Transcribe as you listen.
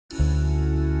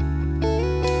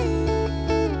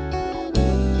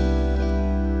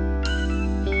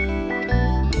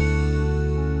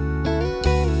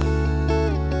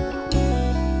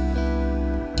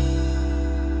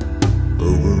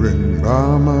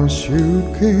my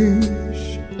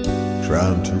suitcase,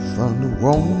 trying to find a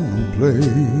warm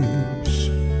place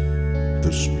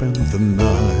to spend the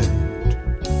night.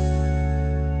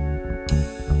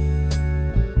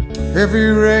 Heavy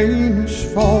rain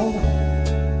is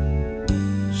falling,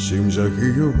 seems I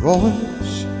hear your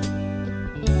voice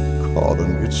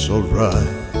calling, it's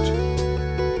alright.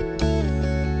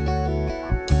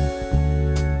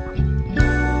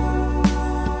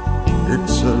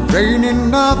 It's a rainy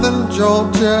night in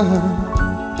Georgia,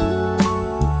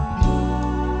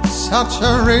 such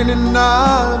a rainy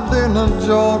night in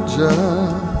Georgia.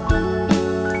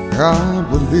 I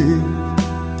believe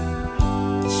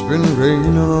it's been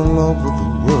raining all over the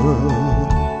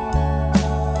world.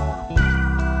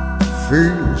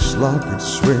 Feels like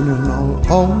it's raining all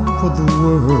over the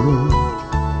world.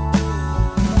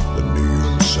 The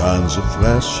neon signs are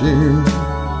flashing,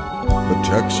 the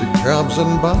taxi cabs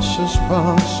and buses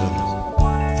passing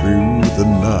through the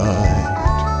night.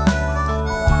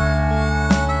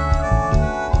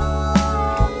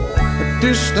 A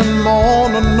distant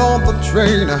mourning on the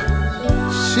train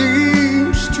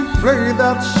seems to play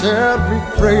that sad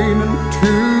refrain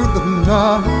into the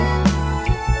night.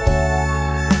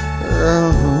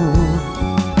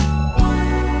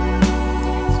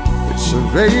 It's a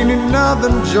rainy night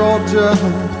in Georgia,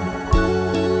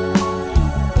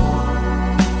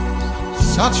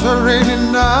 such a rainy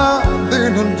night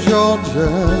in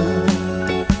Georgia.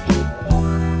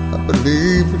 I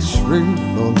believe it's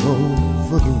raining all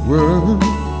over the world.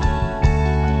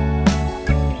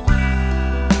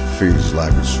 Feels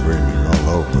like it's raining all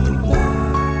over the world.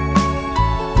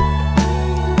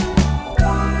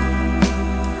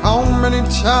 How many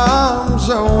times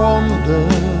I wonder,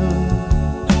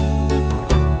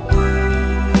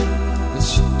 it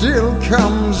still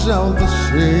comes out the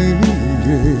same.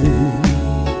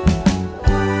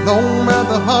 No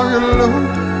matter how you look,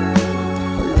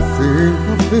 how you feel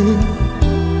of it,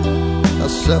 I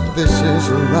said this is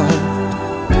a life,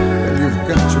 and you've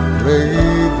got to play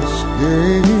this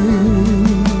game.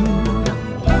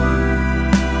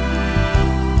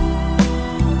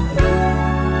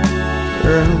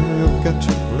 And you've got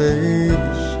to play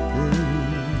this